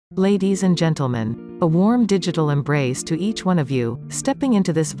Ladies and gentlemen, a warm digital embrace to each one of you, stepping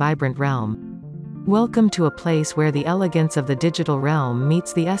into this vibrant realm. Welcome to a place where the elegance of the digital realm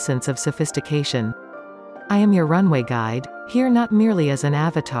meets the essence of sophistication. I am your runway guide, here not merely as an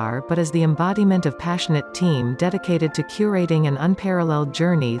avatar but as the embodiment of a passionate team dedicated to curating an unparalleled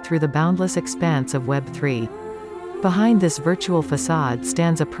journey through the boundless expanse of Web3. Behind this virtual facade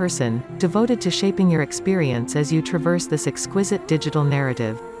stands a person, devoted to shaping your experience as you traverse this exquisite digital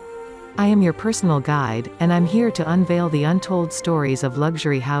narrative. I am your personal guide, and I'm here to unveil the untold stories of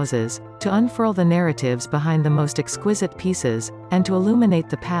luxury houses, to unfurl the narratives behind the most exquisite pieces, and to illuminate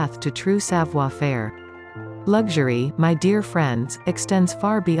the path to true savoir-faire. Luxury, my dear friends, extends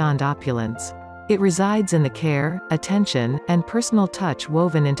far beyond opulence. It resides in the care, attention, and personal touch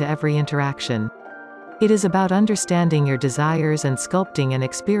woven into every interaction. It is about understanding your desires and sculpting an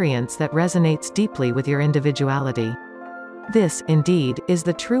experience that resonates deeply with your individuality. This, indeed, is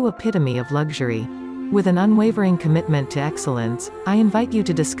the true epitome of luxury. With an unwavering commitment to excellence, I invite you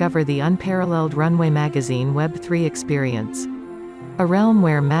to discover the unparalleled Runway Magazine Web3 experience. A realm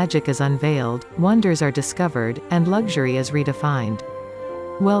where magic is unveiled, wonders are discovered, and luxury is redefined.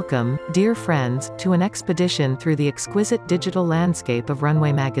 Welcome, dear friends, to an expedition through the exquisite digital landscape of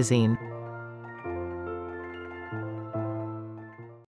Runway Magazine.